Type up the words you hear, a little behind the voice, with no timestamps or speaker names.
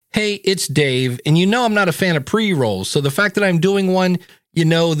Hey, it's Dave, and you know I'm not a fan of pre-rolls, so the fact that I'm doing one, you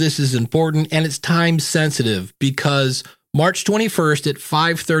know this is important, and it's time sensitive because March 21st at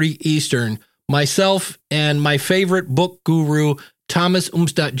 5:30 Eastern, myself and my favorite book guru, Thomas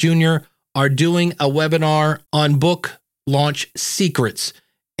Umstadt Jr., are doing a webinar on book launch secrets.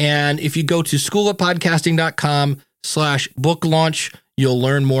 And if you go to schoolofpodcasting.com/book launch, you'll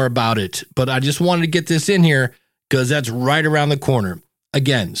learn more about it. But I just wanted to get this in here because that's right around the corner.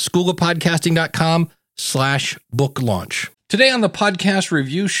 Again, schoolofpodcasting.com/book launch. Today on the podcast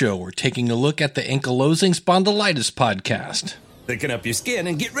review show, we're taking a look at the Ankylosing Spondylitis podcast. Thicken up your skin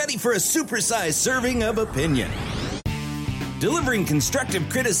and get ready for a supersized serving of opinion. Delivering constructive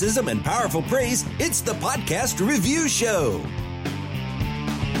criticism and powerful praise, it's the podcast review show.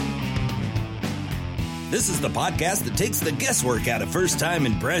 This is the podcast that takes the guesswork out of first-time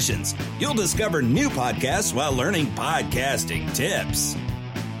impressions. You'll discover new podcasts while learning podcasting tips.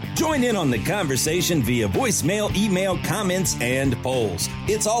 Join in on the conversation via voicemail, email, comments, and polls.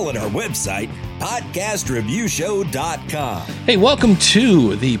 It's all at our website, podcastreviewshow.com. Hey, welcome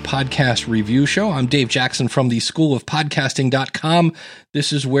to the Podcast Review Show. I'm Dave Jackson from the schoolofpodcasting.com.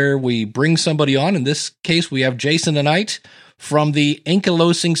 This is where we bring somebody on. In this case, we have Jason tonight from the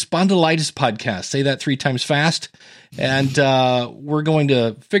Ankylosing Spondylitis podcast. Say that 3 times fast. And we're going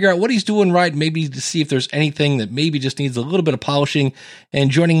to figure out what he's doing right, maybe to see if there's anything that maybe just needs a little bit of polishing.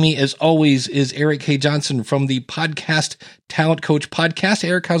 And joining me, as always, is Eric K. Johnson from the Podcast Talent Coach podcast.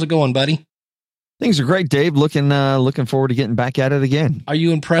 Eric, how's it going, buddy? Things are great, Dave. Looking forward to getting back at it again. Are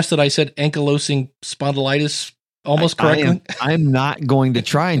you impressed that I said ankylosing spondylitis almost correctly? I'm not going to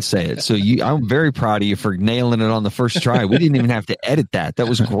try and say it. So I'm very proud of you for nailing it on the first try. We didn't even have to edit that. That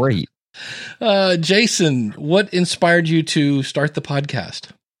was great. Jason, what inspired you to start the podcast?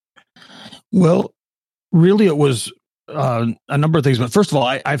 Well, really, it was a number of things. But first of all,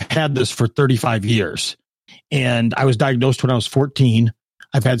 I've had this for 35 years, and I was diagnosed when I was 14.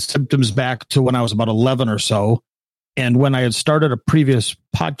 I've had symptoms back to when I was about 11 or so. And when I had started a previous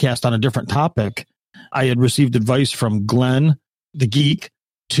podcast on a different topic, I had received advice from Glenn, the geek,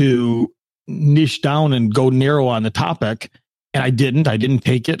 to niche down and go narrow on the topic. And I didn't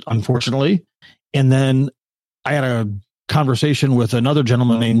take it, unfortunately. And then I had a conversation with another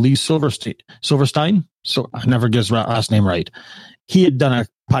gentleman named Lee Silverstein. So I never get his last name right. He had done a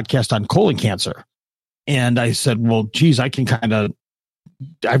podcast on colon cancer. And I said, well, geez, I've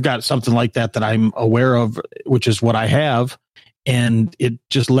got something like that I'm aware of, which is what I have. And it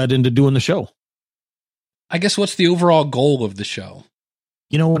just led into doing the show. I guess what's the overall goal of the show?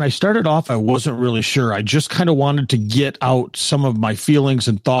 You know, when I started off, I wasn't really sure. I just kind of wanted to get out some of my feelings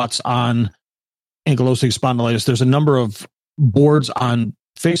and thoughts on ankylosing spondylitis. There's a number of boards on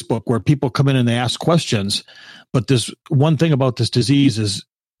Facebook where people come in and they ask questions. But this one thing about this disease is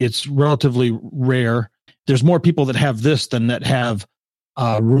it's relatively rare. There's more people that have this than that have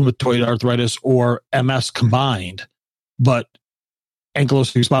rheumatoid arthritis or MS combined. But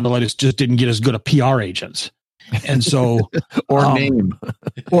ankylosing spondylitis just didn't get as good a PR agents. And so, or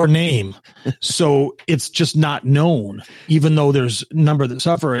name. So it's just not known, even though there's a number that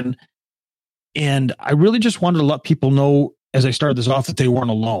suffer. And I really just wanted to let people know as I started this off that they weren't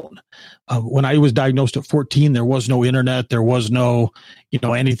alone. When I was diagnosed at 14, there was no internet. There was no,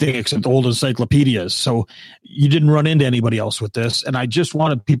 anything except old encyclopedias. So you didn't run into anybody else with this. And I just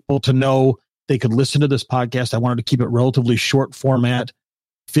wanted people to know they could listen to this podcast. I wanted to keep it relatively short format,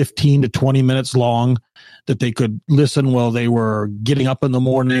 15 to 20 minutes long, that they could listen while they were getting up in the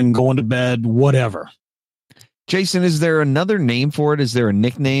morning, going to bed, whatever. Jason, is there another name for it? Is there a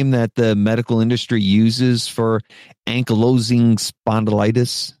nickname that the medical industry uses for ankylosing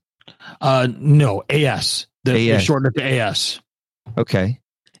spondylitis? No, AS. They shorten it to AS. Okay.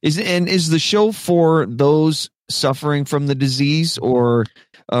 Is the show for those suffering from the disease or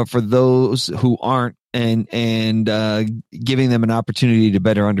for those who aren't and giving them an opportunity to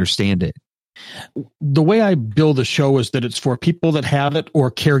better understand it? The way I build the show is that it's for people that have it or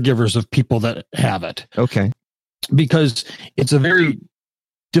caregivers of people that have it. Okay. Because it's a very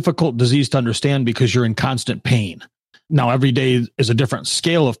difficult disease to understand because you're in constant pain. Now, every day is a different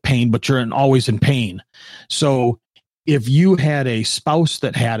scale of pain, but you're always in pain. So if you had a spouse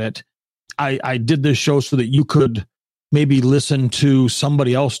that had it, I did this show so that you could maybe listen to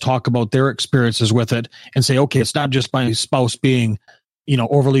somebody else talk about their experiences with it and say, okay, it's not just my spouse being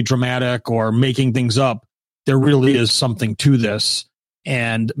overly dramatic or making things up. There really is something to this.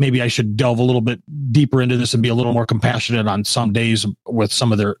 And maybe I should delve a little bit deeper into this and be a little more compassionate on some days with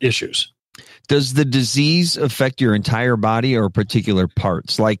some of their issues. Does the disease affect your entire body or particular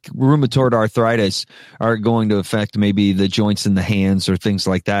parts? Like rheumatoid arthritis are going to affect maybe the joints in the hands or things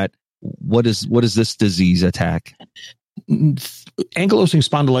like that. What is this disease attack? Ankylosing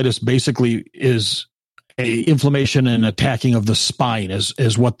spondylitis basically is a inflammation and attacking of the spine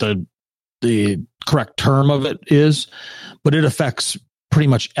is what the correct term of it is, but it affects pretty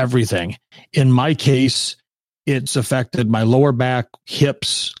much everything. In my case, it's affected my lower back,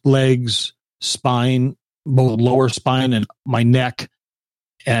 hips, legs, spine, both lower spine and my neck.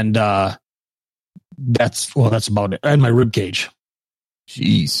 And that's about it. And my rib cage.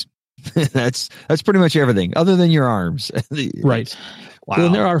 Jeez. that's pretty much everything other than your arms. Right. Wow. Well,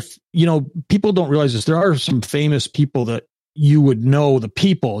 and there are, people don't realize this. There are some famous people that you would know the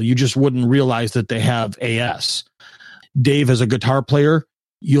people. You just wouldn't realize that they have AS. Dave, as a guitar player,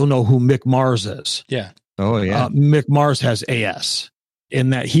 you'll know who Mick Mars is. Yeah. Oh, yeah. Mick Mars has AS in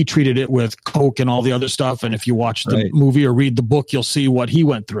that he treated it with Coke and all the other stuff. And if you watch the movie or read the book, you'll see what he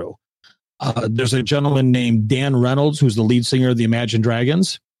went through. There's a gentleman named Dan Reynolds, who's the lead singer of the Imagine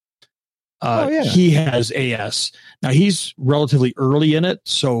Dragons. He has AS. Now, he's relatively early in it,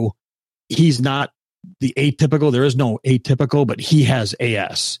 so he's not the atypical. There is no atypical, but he has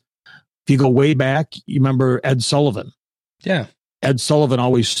AS. If you go way back, you remember Ed Sullivan. Yeah. Ed Sullivan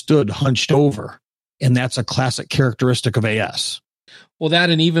always stood hunched over, and that's a classic characteristic of AS. Well,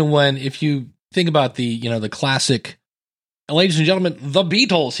 that, and even if you think about the classic, ladies and gentlemen, the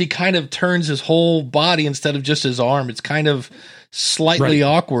Beatles, he kind of turns his whole body instead of just his arm. It's kind of slightly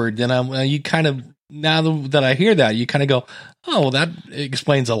awkward. And you kind of, now that I hear that, you kind of go, oh, well, that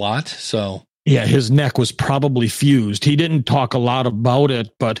explains a lot. So yeah, his neck was probably fused. He didn't talk a lot about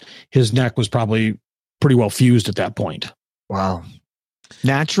it, but his neck was probably pretty well fused at that point. Wow.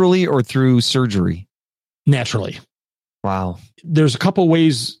 Naturally or through surgery? Naturally. Wow. There's a couple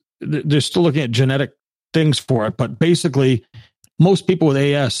ways. They're still looking at genetic things for it, but basically most people with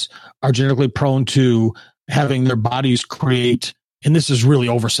AS are genetically prone to having their bodies create, and this is really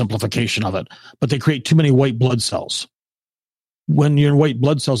oversimplification of it, but they create too many white blood cells. When your white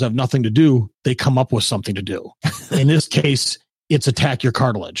blood cells have nothing to do, they come up with something to do. In this case, it's attack your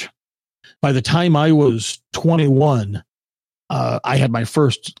cartilage. By the time I was 21, I had my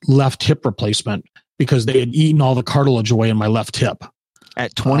first left hip replacement because they had eaten all the cartilage away in my left hip.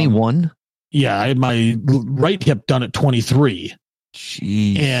 At 21? Yeah, I had my right hip done at 23.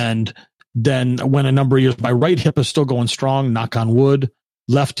 Jeez. And then went a number of years. My right hip is still going strong, knock on wood.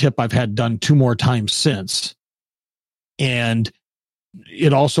 Left hip I've had done 2 more times since. And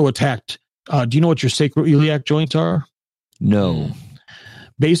it also attacked, do you know what your sacroiliac joints are? No.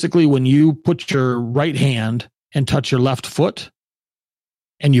 Basically, when you put your right hand and touch your left foot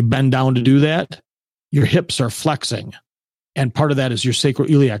and you bend down to do that, your hips are flexing. And part of that is your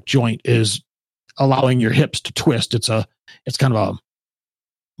sacroiliac joint is allowing your hips to twist. It's kind of a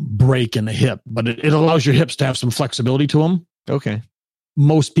break in the hip, but it allows your hips to have some flexibility to them. Okay.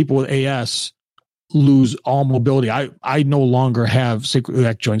 Most people with AS lose all mobility. I no longer have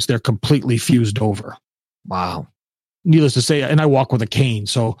sacroiliac joints. They're completely fused over. Wow. Needless to say, and I walk with a cane.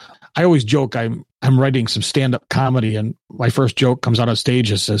 So I always joke I'm writing some stand-up comedy, and my first joke comes out on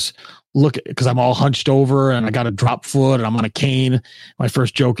stage and says, look, because I'm all hunched over and I got a drop foot and I'm on a cane. My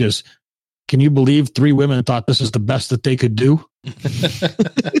first joke is, can you believe 3 women thought this is the best that they could do?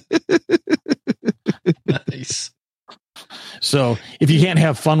 Nice. So if you can't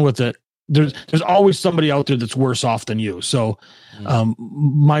have fun with it, there's always somebody out there that's worse off than you. So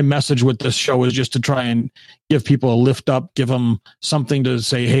my message with this show is just to try and give people a lift up, give them something to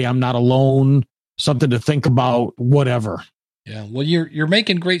say, hey, I'm not alone, something to think about, whatever. Yeah. Well, you're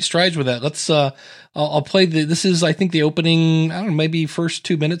making great strides with that. Let's, I'll play this is, I think, the opening, I don't know, maybe first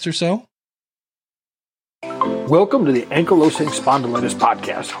 2 minutes or so. Welcome to the Ankylosing Spondylitis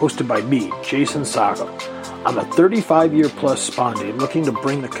Podcast, hosted by me, Jason Saga. I'm a 35-year-plus spondy looking to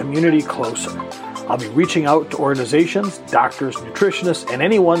bring the community closer. I'll be reaching out to organizations, doctors, nutritionists, and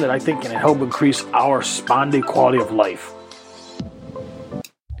anyone that I think can help increase our spondy quality of life.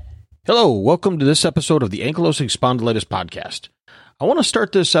 Hello, welcome to this episode of the Ankylosing Spondylitis Podcast. I want to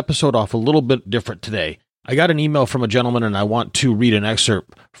start this episode off a little bit different today. I got an email from a gentleman, and I want to read an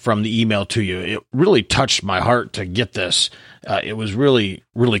excerpt from the email to you. It really touched my heart to get this. It was really,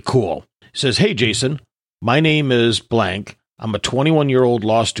 really cool. It says, hey, Jason, my name is blank. I'm a 21-year-old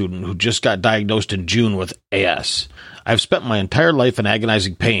law student who just got diagnosed in June with AS. I've spent my entire life in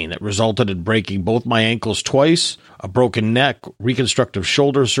agonizing pain that resulted in breaking both my ankles twice, a broken neck, reconstructive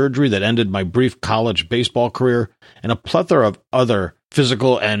shoulder surgery that ended my brief college baseball career, and a plethora of other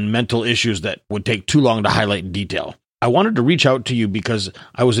physical and mental issues that would take too long to highlight in detail. I wanted to reach out to you because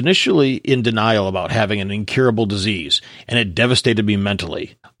I was initially in denial about having an incurable disease, and it devastated me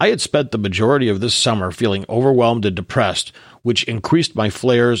mentally. I had spent the majority of this summer feeling overwhelmed and depressed, which increased my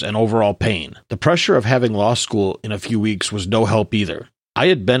flares and overall pain. The pressure of having law school in a few weeks was no help either. I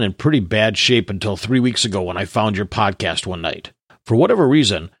had been in pretty bad shape until 3 weeks ago when I found your podcast one night. For whatever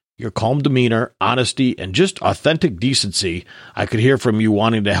reason, your calm demeanor, honesty, and just authentic decency I could hear from you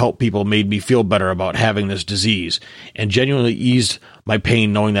wanting to help people made me feel better about having this disease and genuinely eased my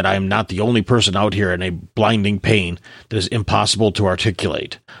pain knowing that I am not the only person out here in a blinding pain that is impossible to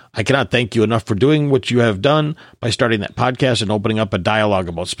articulate. I cannot thank you enough for doing what you have done by starting that podcast and opening up a dialogue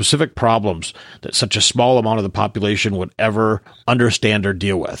about specific problems that such a small amount of the population would ever understand or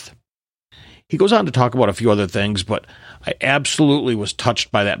deal with. He goes on to talk about a few other things, but I absolutely was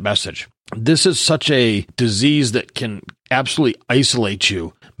touched by that message. This is such a disease that can absolutely isolate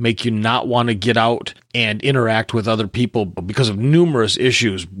you, make you not want to get out and interact with other people because of numerous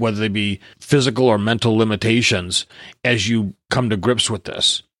issues, whether they be physical or mental limitations, as you come to grips with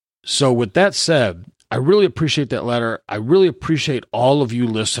this. So with that said, I really appreciate that letter. I really appreciate all of you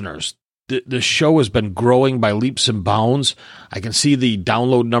listeners. The show has been growing by leaps and bounds. I can see the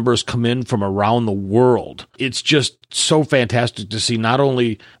download numbers come in from around the world. It's just so fantastic to see not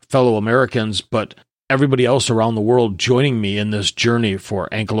only fellow Americans, but everybody else around the world joining me in this journey for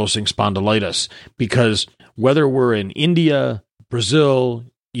ankylosing spondylitis. Because whether we're in India, Brazil,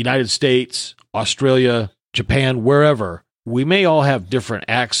 United States, Australia, Japan, wherever, we may all have different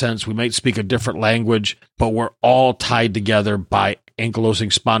accents. We might speak a different language, but we're all tied together by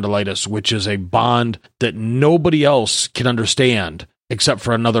ankylosing spondylitis, which is a bond that nobody else can understand except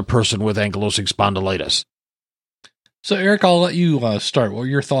for another person with ankylosing spondylitis. So, Eric, I'll let you start. What were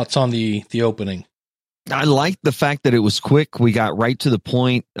your thoughts on the opening? I liked the fact that it was quick. We got right to the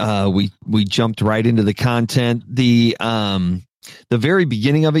point. We jumped right into the content. The very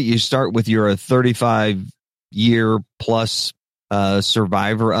beginning of it, you start with you're a 35-year plus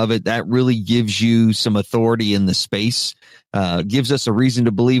survivor of it. That really gives you some authority in the space. Gives us a reason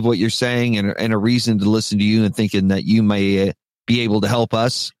to believe what you're saying and a reason to listen to you and thinking that you may be able to help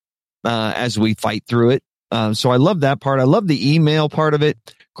us as we fight through it. So I love that part. I love the email part of it.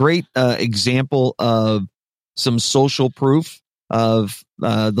 Great example of some social proof of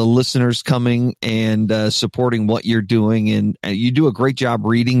the listeners coming and supporting what you're doing. And you do a great job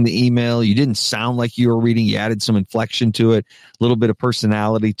reading the email. You didn't sound like you were reading. You added some inflection to it, a little bit of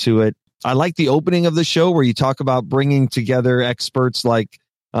personality to it. I like the opening of the show where you talk about bringing together experts like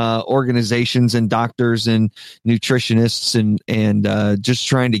organizations and doctors and nutritionists and just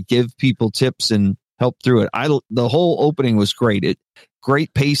trying to give people tips and help through it. The whole opening was great.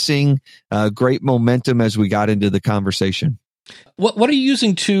 Great pacing, great momentum as we got into the conversation. What are you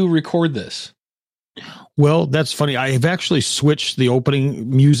using to record this? Well, that's funny. I have actually switched the opening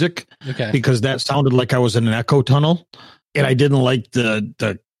music because that sounded like I was in an echo tunnel, and I didn't like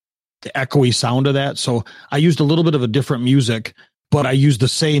the echoey sound of that. So I used a little bit of a different music, but I used the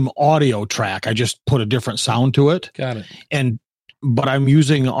same audio track. I just put a different sound to it. Got it. But I'm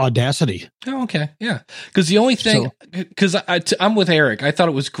using Audacity. Oh, okay. Yeah. Because the only thing, because I'm with Eric, I thought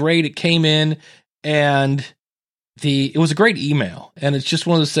it was great. It came in and it was a great email. And it's just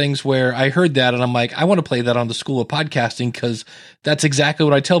one of those things where I heard that and I'm like, I want to play that on the School of Podcasting because that's exactly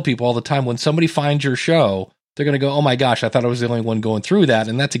what I tell people all the time. When somebody finds your show, they're going to go, oh my gosh, I thought I was the only one going through that.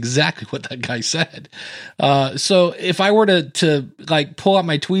 And that's exactly what that guy said. So if I were to like pull out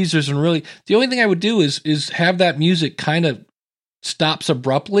my tweezers and really, the only thing I would do is have that music kind of stops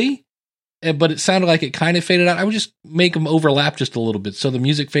abruptly, but it sounded like it kind of faded out. I would just make them overlap just a little bit so the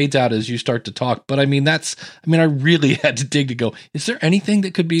music fades out as you start to talk. But I I really had to dig to go, is there anything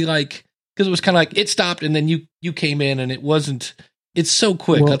that could be like, because it was kind of like it stopped and then you came in and it wasn't. It's so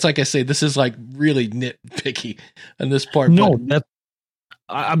quick. Well, that's like I say, this is like really nitpicky on this part. No,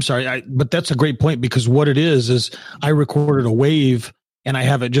 I'm sorry, but that's a great point because what it is I recorded a wave and I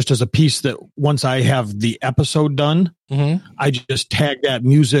have it just as a piece that once I have the episode done, I just tag that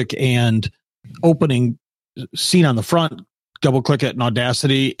music and opening scene on the front, double click it in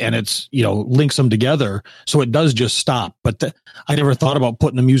Audacity, and it's, links them together. So it does just stop. But I never thought about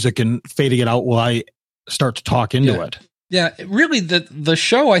putting the music and fading it out while I start to talk into it. Yeah, really, the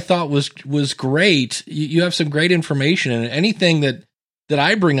show I thought was great. You have some great information, and anything that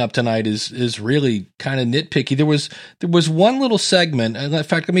I bring up tonight is really kind of nitpicky. There was one little segment, and in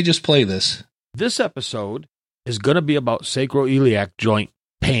fact, let me just play this. This episode is going to be about sacroiliac joint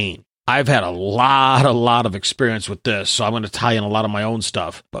pain. I've had a lot of experience with this, so I'm going to tie in a lot of my own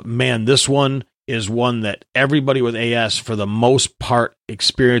stuff. But man, this one is one that everybody with AS, for the most part,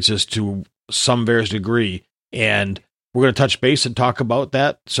 experiences to some various degree, and we're going to touch base and talk about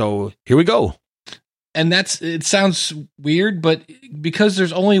that. So here we go. And it sounds weird, but because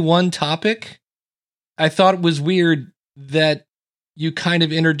there's only one topic, I thought it was weird that you kind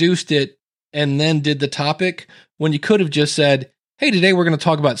of introduced it and then did the topic when you could have just said, hey, today we're going to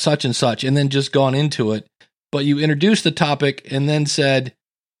talk about such and such, and then just gone into it. But you introduced the topic and then said,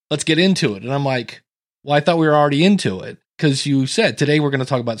 let's get into it. And I'm like, well, I thought we were already into it because you said today we're going to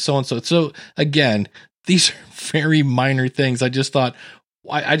talk about so-and-so. So again, these are very minor things. I just thought,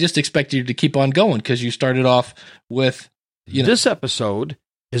 I just expected you to keep on going because you started off with, This episode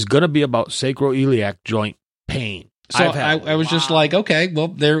is going to be about sacroiliac joint pain. So I was just like, okay,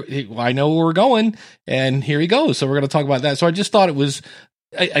 well, I know where we're going, and here he goes. So we're going to talk about that. So I just thought it was,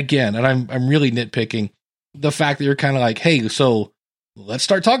 again, and I'm really nitpicking, the fact that you're kind of like, hey, so let's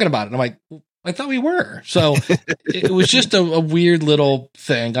start talking about it. And I'm like, I thought we were. So it was just a weird little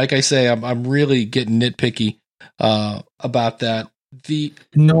thing. Like I say, I'm really getting nitpicky about that.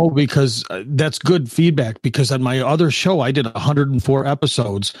 No, because that's good feedback, because on my other show, I did 104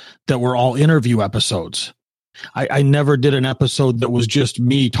 episodes that were all interview episodes. I never did an episode that was just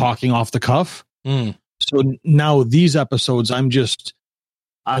me talking off the cuff. So now these episodes, I'm just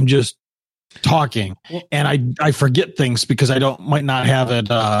talking, and I forget things because might not have it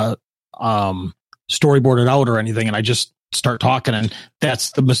storyboarded out or anything, and I just start talking, and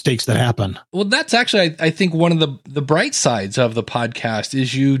that's the mistakes that happen. Well, that's actually, I think, one of the bright sides of the podcast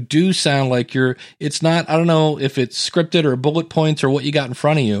is you do sound like it's not, I don't know if it's scripted or bullet points or what you got in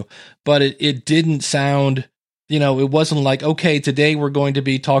front of you, but it didn't sound, it wasn't like, okay, today we're going to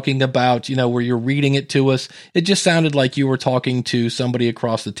be talking about, where you're reading it to us. It just sounded like you were talking to somebody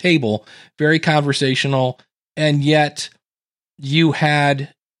across the table, very conversational, and yet you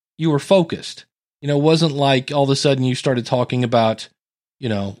were focused. It wasn't like all of a sudden you started talking about,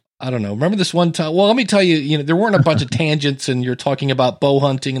 I don't know. Remember this one time? Well, let me tell you, there weren't a bunch of tangents and you're talking about bow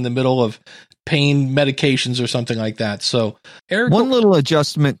hunting in the middle of pain medications or something like that. So, Eric, one little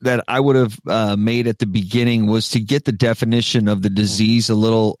adjustment that I would have made at the beginning was to get the definition of the disease a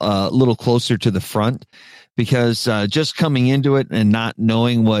little closer to the front, because just coming into it and not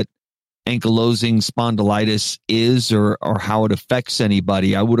knowing what ankylosing spondylitis is or how it affects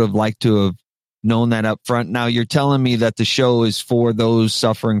anybody, I would have liked to have known that up front. Now you're telling me that the show is for those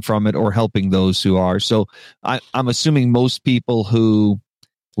suffering from it or helping those who are. So I'm assuming most people who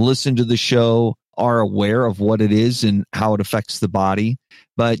listen to the show are aware of what it is and how it affects the body.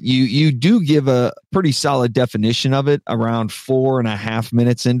 But you do give a pretty solid definition of it around 4.5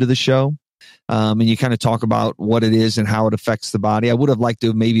 minutes into the show. And you kind of talk about what it is and how it affects the body. I would have liked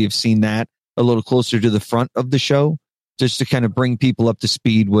to maybe have seen that a little closer to the front of the show, just to kind of bring people up to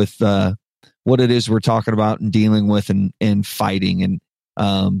speed with what it is we're talking about and dealing with and fighting. And,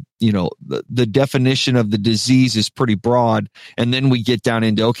 the definition of the disease is pretty broad. And then we get down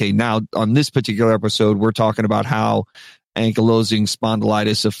into, okay, now on this particular episode, we're talking about how ankylosing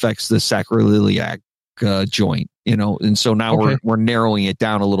spondylitis affects the sacroiliac joint, and so now we're narrowing it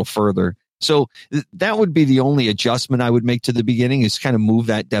down a little further. So that would be the only adjustment I would make to the beginning, is kind of move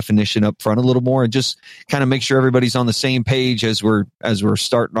that definition up front a little more and just kind of make sure everybody's on the same page as we're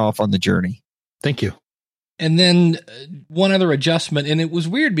starting off on the journey. Thank you. And then one other adjustment, and it was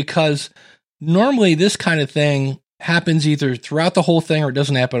weird because normally this kind of thing happens either throughout the whole thing or it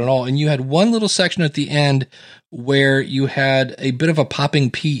doesn't happen at all. And you had one little section at the end where you had a bit of a popping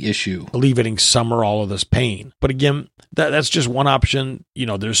pee issue. Alleviating some or all of this pain. But again, that's just one option.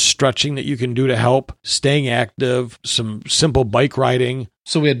 There's stretching that you can do to help, staying active, some simple bike riding.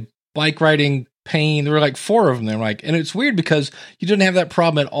 So we had bike riding pain. There were like 4 of them there. And it's weird because you didn't have that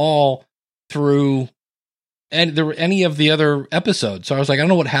problem at all through and there were any of the other episodes. So I was like, I don't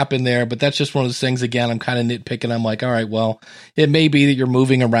know what happened there, but that's just one of those things. Again, I'm kind of nitpicking. I'm like, all right, well, it may be that you're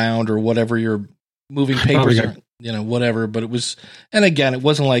moving around or whatever, you're moving papers or, whatever. But it was, and again, it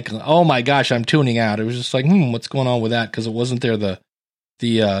wasn't like, oh my gosh, I'm tuning out. It was just like, what's going on with that? Because it wasn't there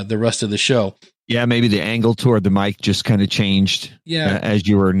the rest of the show. Yeah, maybe the angle toward the mic just kind of changed as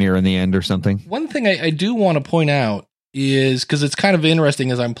you were nearing the end or something. One thing I do want to point out is, because it's kind of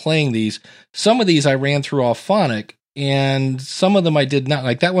interesting as I'm playing these, some of these I ran through Auphonic and some of them I did not.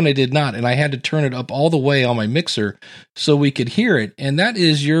 Like that one I did not, and I had to turn it up all the way on my mixer so we could hear it. And that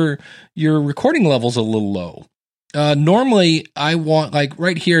is your recording level's a little low. Normally I want, like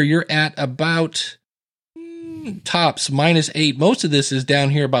right here, you're at about tops -8. Most of this is down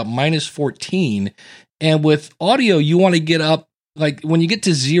here about -14. And with audio, you want to get up, like when you get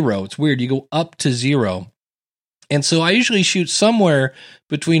to 0, it's weird. You go up to 0. And so I usually shoot somewhere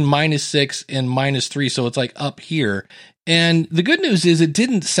between -6 and -3. So it's like up here. And the good news is it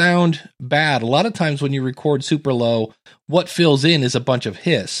didn't sound bad. A lot of times when you record super low, what fills in is a bunch of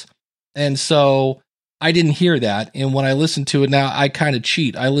hiss. And so I didn't hear that. And when I listen to it now, I kind of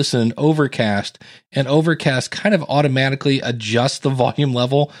cheat. I listen in Overcast, and Overcast kind of automatically adjusts the volume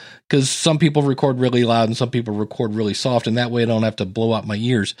level, because some people record really loud and some people record really soft. And that way I don't have to blow out my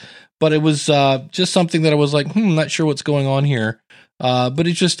ears. But it was just something that I was like, not sure what's going on here. But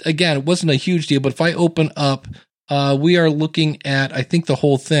it's just, again, it wasn't a huge deal. But if I open up, we are looking at, I think, the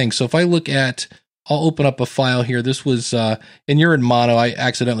whole thing. So if I look at, I'll open up a file here. This was, and you're in mono. I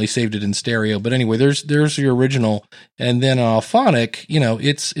accidentally saved it in stereo. But anyway, there's the original. And then Auphonic,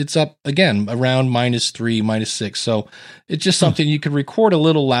 it's up again around -3, -6. So it's just something you could record a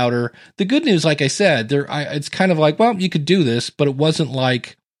little louder. The good news, like I said, it's kind of like, well, you could do this, but it wasn't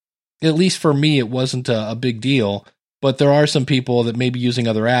like, at least for me, it wasn't a big deal. But there are some people that may be using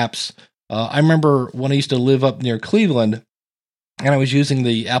other apps. I remember when I used to live up near Cleveland, and I was using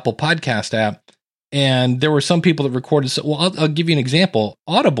the Apple Podcast app, and there were some people that recorded. So, well, I'll give you an example.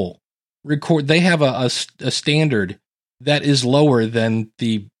 Audible they have a standard that is lower than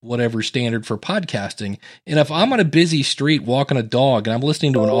the whatever standard for podcasting. And if I'm on a busy street walking a dog and I'm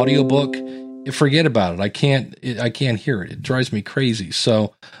listening to an audiobook, forget about it. I can't hear it. It drives me crazy.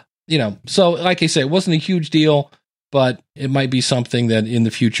 So, so like I say, it wasn't a huge deal, but it might be something that in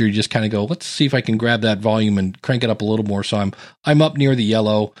the future you just kind of go, let's see if I can grab that volume and crank it up a little more. So I'm up near the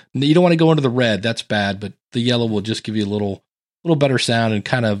yellow. You don't want to go into the red. That's bad, but the yellow will just give you a little better sound and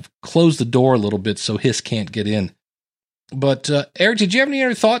kind of close the door a little bit so hiss can't get in. But Eric, did you have any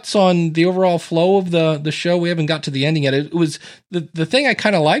other thoughts on the overall flow of the show? We haven't got to the ending yet. It was the thing I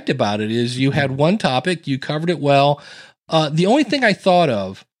kind of liked about it is you had one topic, you covered it well. The only thing I thought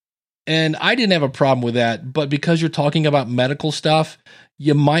of, and I didn't have a problem with that, but because you're talking about medical stuff,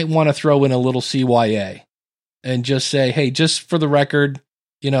 you might want to throw in a little CYA and just say, hey, just for the record,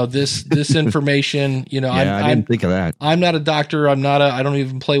 this information, I didn't think of that. I'm not a doctor. I don't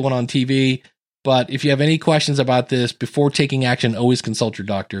even play one on TV. But if you have any questions about this, before taking action, always consult your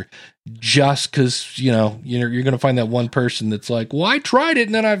doctor. Just because, you're going to find that one person that's like, well, I tried it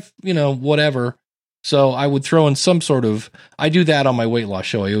and then I've, whatever. So I would throw in some sort of, I do that on my weight loss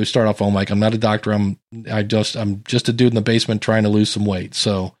show. I always start off, I'm not a doctor. I'm just a dude in the basement trying to lose some weight.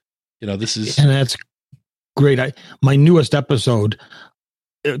 So, this is. And that's great. My newest episode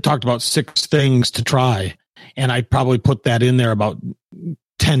talked about 6 things to try. And I probably put that in there about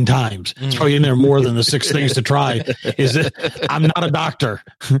 10 times. It's probably in there more than the 6 things to try. Is that I'm not a doctor.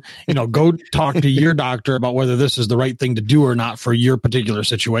 Go talk to your doctor about whether this is the right thing to do or not for your particular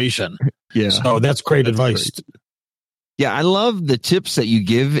situation. Yeah. So that's great advice. Great. Yeah, I love the tips that you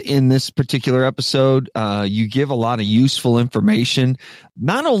give in this particular episode. You give a lot of useful information,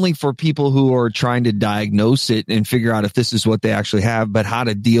 not only for people who are trying to diagnose it and figure out if this is what they actually have, but how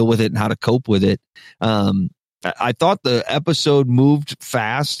to deal with it and how to cope with it. I thought the episode moved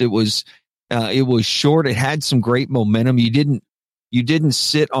fast. It was short. It had some great momentum. You didn't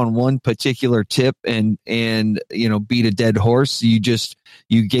sit on one particular tip and beat a dead horse. You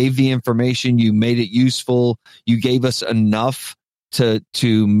gave the information, you made it useful, you gave us enough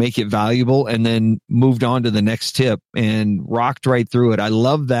to make it valuable, and then moved on to the next tip and rocked right through it. I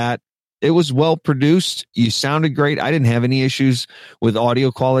love that. It was well produced. You sounded great. I didn't have any issues with audio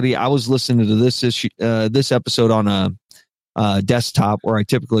quality. I was listening to this episode on a desktop where I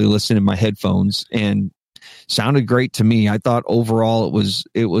typically listen in my headphones, and sounded great to me. I thought overall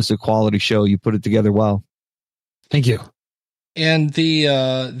it was a quality show. You put it together well. Thank you. And the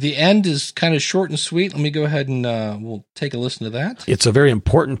end is kind of short and sweet. Let me go ahead and we'll take a listen to that. It's a very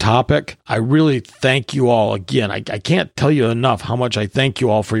important topic. I really thank you all again. I can't tell you enough how much I thank you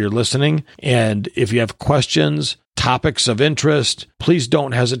all for your listening. And if you have questions, topics of interest, please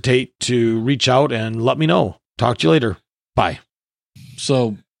don't hesitate to reach out and let me know. Talk to you later. Bye.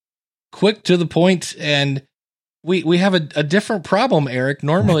 So quick to the point, and we have a different problem, Eric.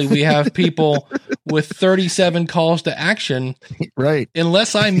 Normally we have people with 37 calls to action. Right.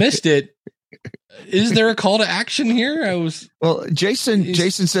 Unless I missed it. Is there a call to action here? Jason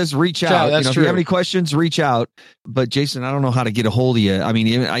says reach out. That's true. If you have any questions, reach out. But Jason, I don't know how to get a hold of you. I mean,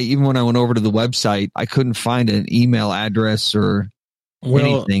 even when I went over to the website, I couldn't find an email address or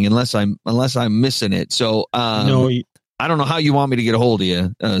anything unless I'm missing it. So no. I don't know how you want me to get a hold of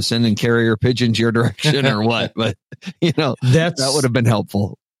you, sending carrier pigeons your direction or what, but that would have been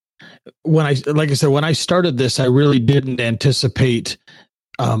helpful. When I started this, I really didn't anticipate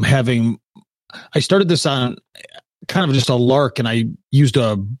I started this on kind of just a lark, and I used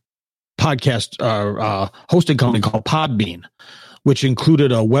a podcast hosting company called Podbean. which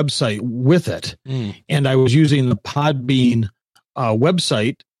included a website with it. And I was using the Podbean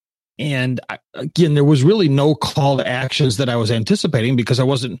website. And again, there was really no call to actions that I was anticipating because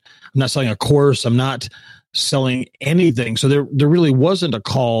I'm not selling a course. I'm not selling anything. So there really wasn't a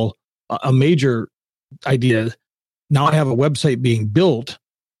call, a major idea. Now I have a website being built.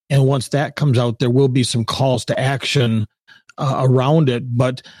 And once that comes out, there will be some calls to action around it.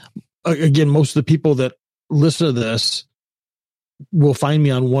 But again, most of the people that listen to this will find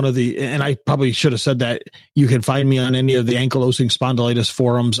me on one of the, and I probably should have said that, you can find me on any of the ankylosing spondylitis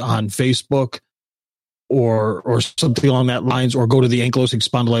forums on Facebook or something along that lines, or go to the ankylosing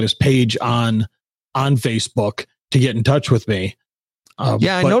spondylitis page on Facebook to get in touch with me.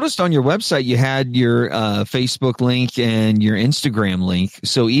 I noticed on your website you had your Facebook link and your Instagram link.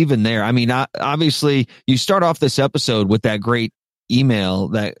 So even there, I mean, obviously you start off this episode with that great email,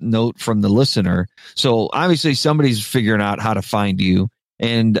 that note from the listener. So obviously somebody's figuring out how to find you.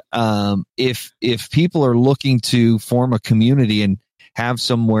 And if people are looking to form a community and have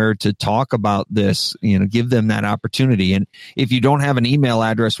somewhere to talk about this, give them that opportunity. And if you don't have an email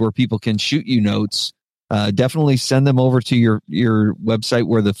address where people can shoot you notes, definitely send them over to your website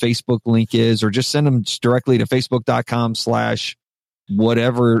where the Facebook link is, or just send them directly to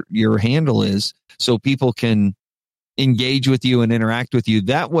facebook.com/whatever your handle is, so people can engage with you and interact with you.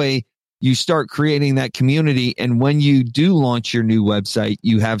 That way you start creating that community. And when you do launch your new website,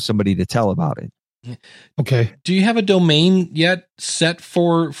 you have somebody to tell about it. Okay. Do you have a domain yet set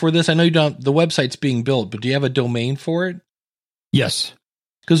for this? I know you don't, the website's being built, but do you have a domain for it? Yes.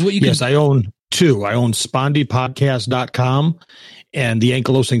 Because I own two. I own spondypodcast.com and the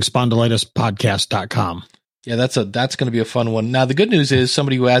ankylosing spondylitis podcast.com. Yeah, that's going to be a fun one. Now, the good news is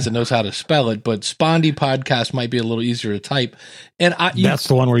somebody who has it knows how to spell it, but Spondy Podcast might be a little easier to type. And that's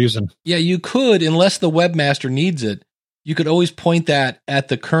the one we're using. Yeah, you could, unless the webmaster needs it, you could always point that at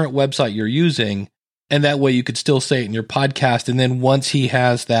the current website you're using, and that way you could still say it in your podcast. And then once he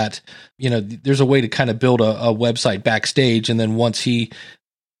has that, there's a way to kind of build a website backstage, and then once he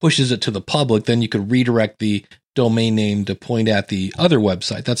pushes it to the public, then you could redirect the domain name to point at the other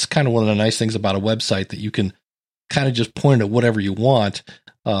website. That's kind of one of the nice things about a website, that you can kind of just point at whatever you want.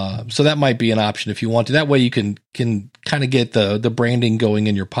 So that might be an option if you want to. That way you can kind of get the branding going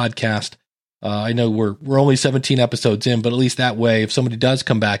in your podcast. I know we're only 17 episodes in, but at least that way, if somebody does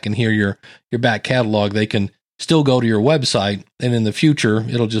come back and hear your back catalog, they can still go to your website, and in the future,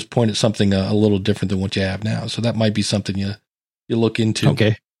 it'll just point at something a little different than what you have now. So that might be something you look into.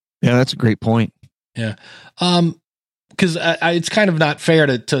 Okay. Yeah, that's a great point. Yeah. Because it's kind of not fair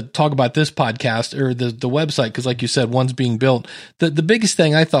to talk about this podcast or the website, because like you said, one's being built. The biggest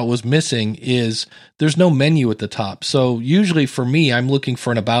thing I thought was missing is there's no menu at the top. So usually for me, I'm looking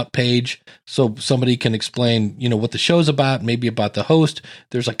for an about page so somebody can explain, what the show's about, maybe about the host.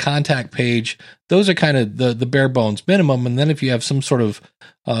 There's a contact page. Those are kind of the bare bones minimum. And then if you have some sort of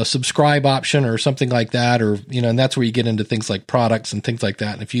subscribe option or something like that, or, and that's where you get into things like products and things like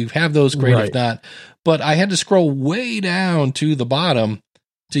that. And if you have those, great. Right. If not, but I had to scroll way down to the bottom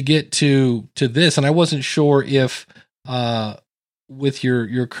to get to this. And I wasn't sure if, with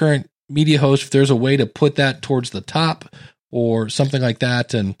your current media host, if there's a way to put that towards the top or something like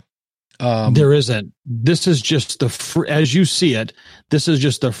that. And, there isn't. This is just as you see it, this is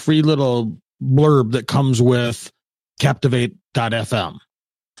just a free little blurb that comes with Captivate.fm.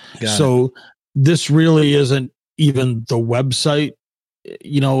 So this really isn't even the website.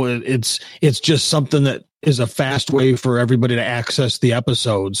 It's just something that is a fast way for everybody to access the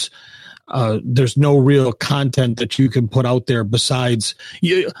episodes. There's no real content that you can put out there besides,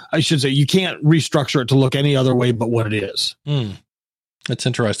 I should say, you can't restructure it to look any other way but what it is. That's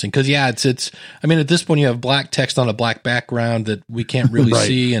interesting. Cause it's, I mean, at this point you have black text on a black background that we can't really right.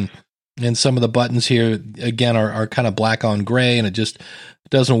 see. And some of the buttons here again are kind of black on gray, and it just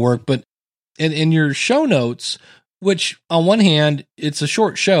doesn't work. But in your show notes, which on one hand, it's a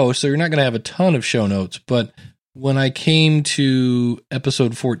short show, so you're not going to have a ton of show notes. But when I came to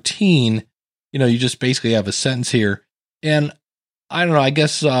episode 14, you just basically have a sentence here. And I don't know, I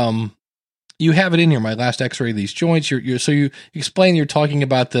guess you have it in here, my last x-ray of these joints. So you explain you're talking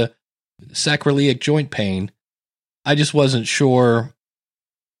about the sacroiliac joint pain. I just wasn't sure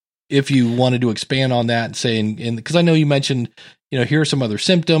if you wanted to expand on that and say, because I know you mentioned, here are some other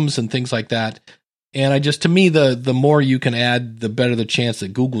symptoms and things like that. And to me, the more you can add, the better the chance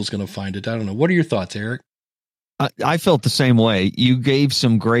that Google's going to find it. I don't know. What are your thoughts, Eric? I felt the same way. You gave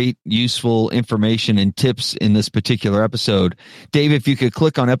some great, useful information and tips in this particular episode. Dave, if you could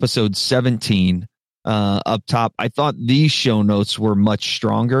click on episode 17, up top. I thought these show notes were much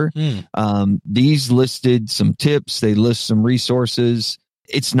stronger. These listed some tips. They list some resources.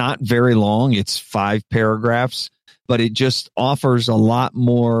 It's not very long. It's 5 paragraphs, but it just offers a lot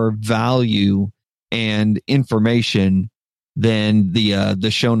more value and information than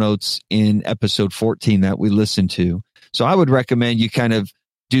the show notes in episode 14 that we listened to. So I would recommend you kind of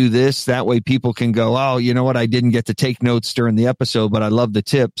do this. That way people can go, oh, you know what? I didn't get to take notes during the episode, but I love the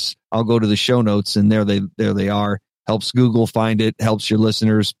tips. I'll go to the show notes, and there they are. Helps Google find it, helps your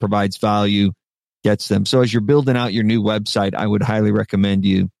listeners, provides value, gets them. So as you're building out your new website, I would highly recommend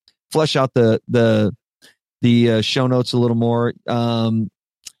you flesh out the show notes a little more.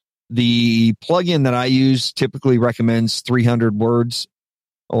 The plugin that I use typically recommends 300 words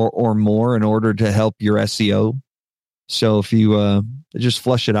or more in order to help your SEO. So if you just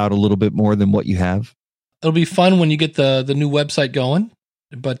flesh it out a little bit more than what you have. It'll be fun when you get the new website going.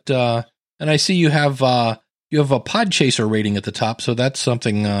 But and I see you have a Podchaser rating at the top, so that's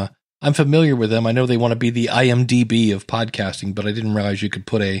something I'm familiar with them. I know they want to be the IMDb of podcasting, but I didn't realize you could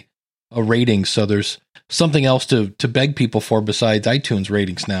put a rating. So there's something else to beg people for besides iTunes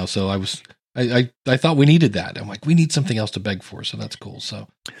ratings now. So I thought we needed that. I'm like, we need something else to beg for. So that's cool. So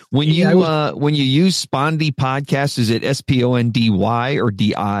when you use Spondy Podcast, is it SPONDY or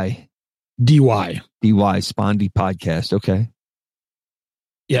DI? DY. Spondy Podcast. Okay.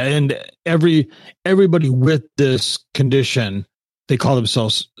 Yeah, and everybody with this condition, they call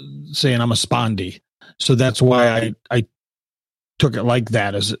themselves saying I'm a spondy. So that's why I took it like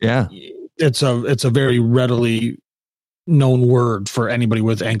that. It's a very readily known word for anybody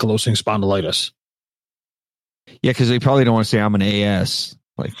with ankylosing spondylitis. Yeah, because they probably don't want to say I'm an AS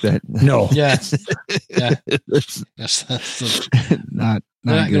like that. No. Yeah. that's not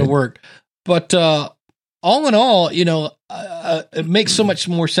going to work. But all in all, it makes so much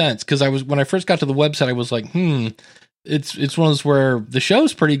more sense because when I first got to the website, I was like, it's one of those where the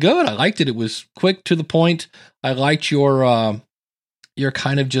show's pretty good. I liked it. It was quick to the point. I liked your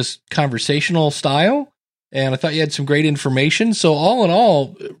kind of just conversational style, and I thought you had some great information. So all in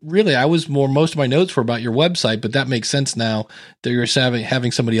all, really, most of my notes were about your website, but that makes sense now that you're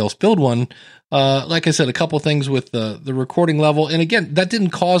having somebody else build one. Like I said, a couple things with the recording level. And again, that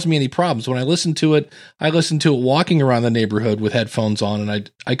didn't cause me any problems. When I listened to it walking around the neighborhood with headphones on,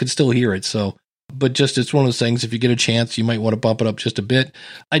 and I could still hear it. So, but just, it's one of those things, if you get a chance, you might want to bump it up just a bit.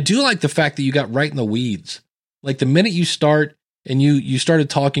 I do like the fact that you got right in the weeds. Like the minute you start and you started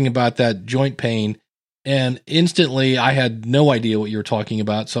talking about that joint pain, and instantly I had no idea what you were talking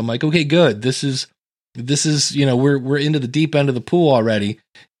about. So I'm like, okay, good. This is, we're into the deep end of the pool already.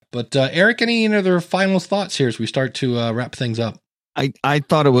 But Eric, any other final thoughts here as we start to wrap things up? I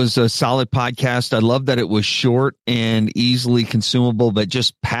thought it was a solid podcast. I love that it was short and easily consumable, but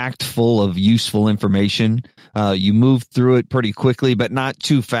just packed full of useful information. You moved through it pretty quickly, but not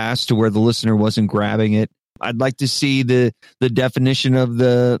too fast to where the listener wasn't grabbing it. I'd like to see the definition of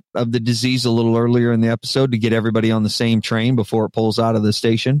the disease a little earlier in the episode to get everybody on the same train before it pulls out of the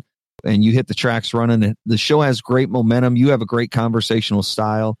station. And you hit the tracks running. The show has great momentum. You have a great conversational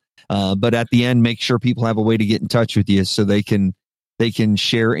style. But at the end, make sure people have a way to get in touch with you so they can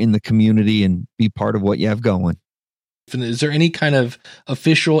share in the community and be part of what you have going. Is there any kind of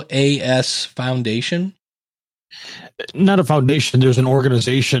official AS foundation? Not a foundation. There's an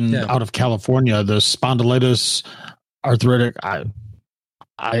organization out of California, the Spondylitis Arthritic.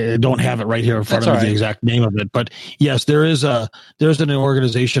 I don't have it right here in front of me, the exact name of it, but yes, there's an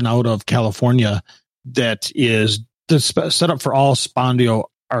organization out of California that is set up for all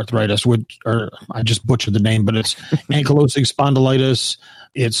spondyloarthritis, I just butchered the name, but it's ankylosing spondylitis,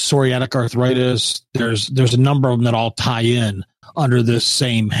 it's psoriatic arthritis. There's a number of them that all tie in under this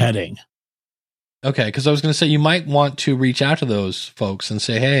same heading. Okay, because I was going to say you might want to reach out to those folks and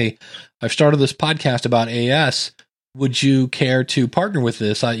say, hey, I've started this podcast about AS. Would you care to partner with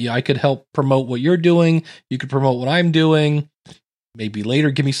this? I could help promote what you're doing. You could promote what I'm doing. Maybe later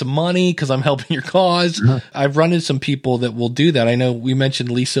give me some money because I'm helping your cause. I've run into some people that will do that. I know we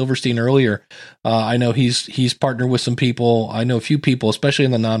mentioned Lee Silverstein earlier. I know he's partnered with some people. I know a few people, especially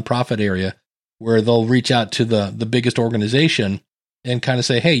in the nonprofit area, where they'll reach out to the biggest organization and kind of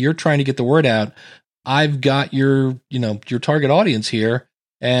say, hey, you're trying to get the word out. I've got your target audience here.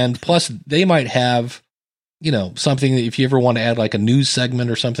 And plus they might have, something that if you ever want to add like a news segment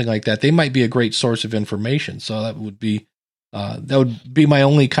or something like that, they might be a great source of information. So that would be my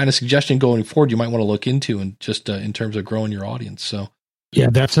only kind of suggestion going forward. You might want to look into, and just in terms of growing your audience. So yeah,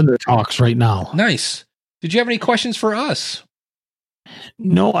 that's in the talks right now. Nice. Did you have any questions for us?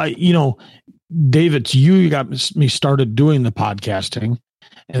 No, Dave, it's you got me started doing the podcasting.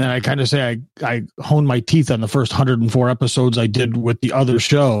 And then I kind of say I honed my teeth on the first 104 episodes I did with the other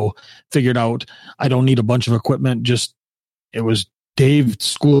show, figured out I don't need a bunch of equipment. Just it was Dave's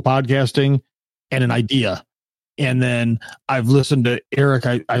School of Podcasting and an idea. And then I've listened to Eric.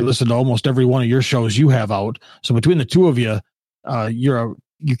 I listened to almost every one of your shows you have out. So between the two of you,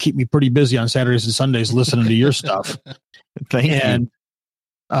 you keep me pretty busy on Saturdays and Sundays listening to your stuff. Thank you.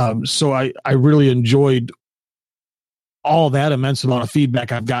 So I really enjoyed all that immense amount of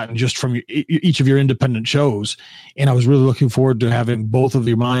feedback I've gotten just from each of your independent shows. And I was really looking forward to having both of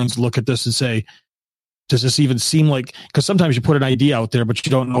your minds look at this and say, does this even seem like, because sometimes you put an idea out there, but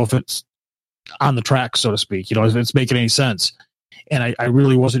you don't know if it's on the track, so to speak, if it's making any sense. And I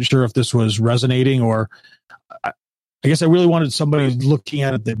really wasn't sure if this was resonating, or I guess I really wanted somebody looking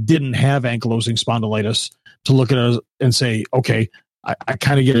at it that didn't have ankylosing spondylitis to look at it and say, okay, I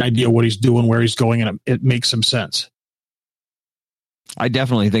kind of get an idea what he's doing, where he's going, and it makes some sense. I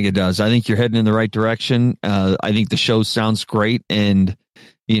definitely think it does. I think you're heading in the right direction. I think the show sounds great. And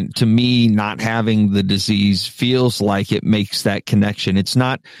to me, not having the disease feels like it makes that connection. It's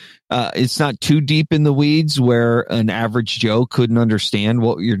not too deep in the weeds where an average Joe couldn't understand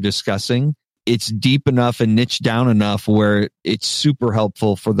what you're discussing. It's deep enough and niche down enough where it's super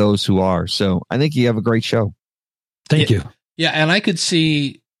helpful for those who are. So I think you have a great show. Thank you. Yeah. And I could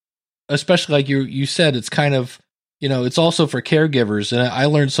see, especially like you said, it's kind of, it's also for caregivers. And I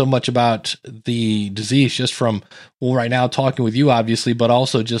learned so much about the disease just from, right now talking with you, obviously, but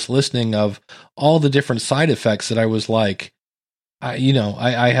also just listening of all the different side effects that I was like, I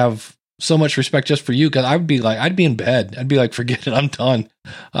have so much respect just for you. Cause I'd be in bed. I'd be like, forget it. I'm done.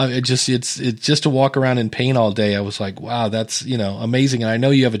 It's just to walk around in pain all day. I was like, wow, that's, amazing. And I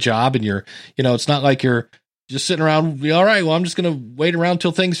know you have a job and you're, it's not like you're just sitting around. All right, well, I'm just going to wait around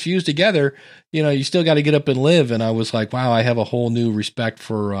till things fuse together. You still got to get up and live. And I was like, wow, I have a whole new respect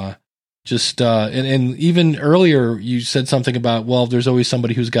for, and even earlier you said something about, well, there's always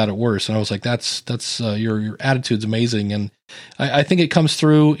somebody who's got it worse. And I was like, that's your attitude's amazing. And I think it comes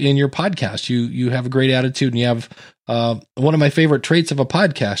through in your podcast. You have a great attitude, and you have, one of my favorite traits of a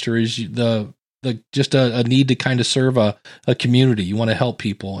podcaster is just a need to kind of serve a community. You want to help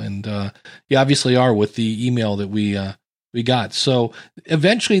people. And, you obviously are with the email that we got. So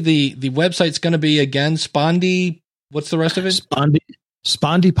eventually the website's going to be again, Spondy. What's the rest of it?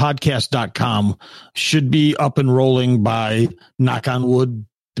 SpondyPodcast.com should be up and rolling by, knock on wood,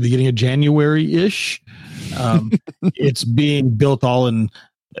 the beginning of January-ish. It's being built all in.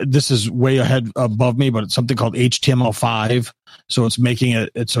 This is way ahead above me, but it's something called HTML5. So it's making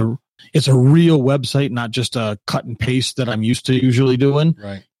it's a real website, not just a cut and paste that I'm used to usually doing.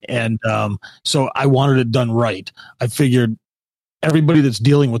 Right. And so I wanted it done right. I figured everybody that's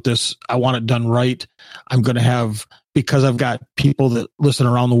dealing with this, I want it done right. I'm going to have, because I've got people that listen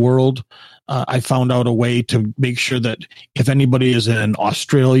around the world, I found out a way to make sure that if anybody is in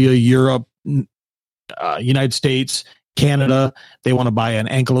Australia, Europe, United States, Canada, they want to buy an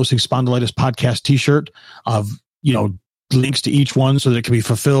ankylosing spondylitis podcast t-shirt of, links to each one so that it can be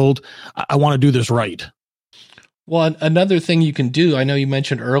fulfilled. I want to do this right. Well, another thing you can do, I know you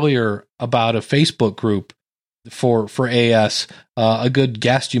mentioned earlier about a Facebook group for AS. A good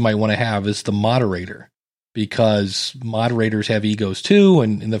guest you might want to have is the moderator, because moderators have egos too.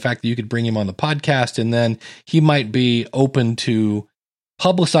 And the fact that you could bring him on the podcast, and then he might be open to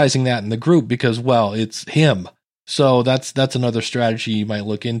publicizing that in the group because, well, it's him. So that's another strategy you might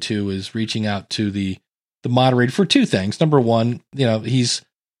look into, is reaching out to the moderator for two things. Number one, he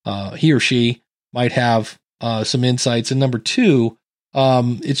or she might have some insights. And number two,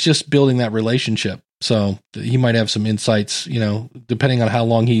 it's just building that relationship. So he might have some insights, depending on how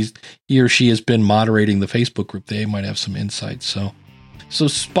long he or she has been moderating the Facebook group, they might have some insights. So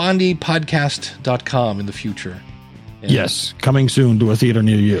SpondyPodcast.com in the future. And yes. Coming soon to a theater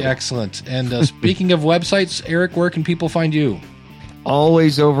near you. Excellent. And speaking of websites, Eric, where can people find you?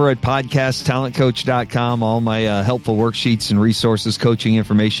 Always over at podcasttalentcoach.com. All my helpful worksheets and resources, coaching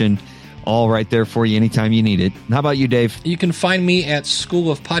information, all right there for you anytime you need it. How about you, Dave? You can find me at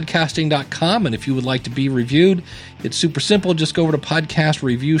schoolofpodcasting.com. And if you would like to be reviewed, it's super simple. Just go over to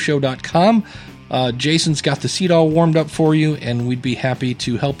podcastreviewshow.com. Jason's got the seat all warmed up for you, and we'd be happy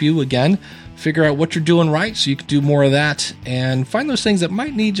to help you again figure out what you're doing right so you can do more of that and find those things that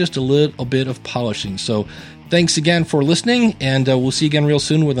might need just a little bit of polishing. So thanks again for listening, and we'll see you again real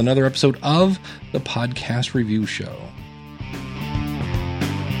soon with another episode of the Podcast Review Show.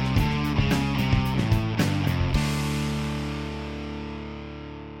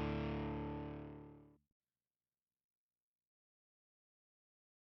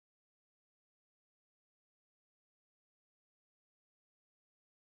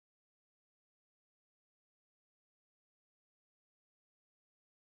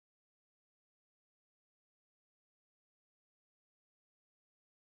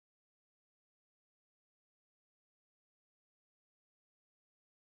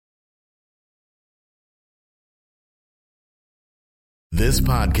 This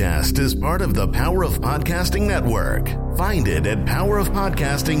podcast is part of the Power of Podcasting Network. Find it at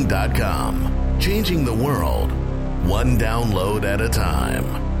powerofpodcasting.com. Changing the world, one download at a time.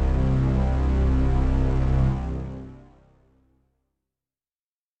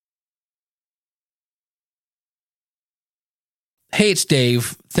 Hey, it's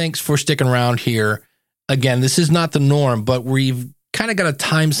Dave. Thanks for sticking around here. Again, this is not the norm, but we've kind of got a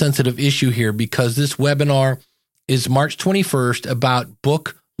time-sensitive issue here because this webinar is March 21st about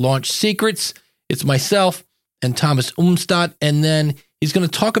book launch secrets. It's myself and Thomas Umstadt, and then he's going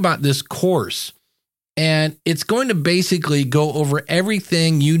to talk about this course. And it's going to basically go over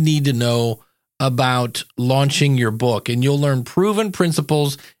everything you need to know about launching your book. And you'll learn proven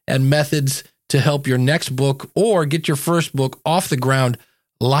principles and methods to help your next book or get your first book off the ground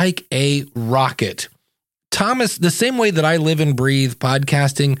like a rocket. Thomas, the same way that I live and breathe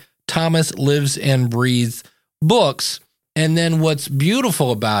podcasting, Thomas lives and breathes books. And then what's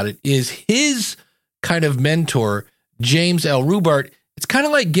beautiful about it is his kind of mentor, James L. Rubart. It's kind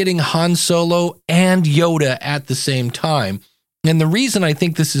of like getting Han Solo and Yoda at the same time. And the reason I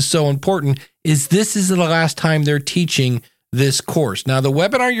think this is so important is this is the last time they're teaching this course. Now, the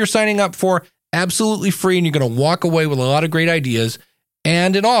webinar you're signing up for, absolutely free, and you're going to walk away with a lot of great ideas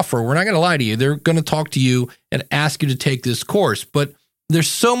and an offer. We're not going to lie to you. They're going to talk to you and ask you to take this course. But there's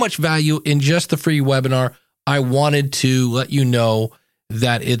so much value in just the free webinar. I wanted to let you know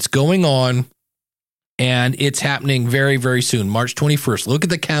that it's going on and it's happening very, very soon, March 21st. Look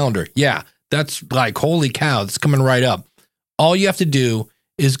at the calendar. Yeah, that's like, holy cow, it's coming right up. All you have to do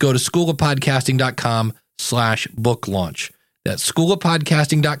is go to schoolofpodcasting.com/book launch. That's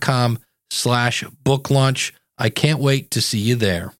schoolofpodcasting.com/book launch. I can't wait to see you there.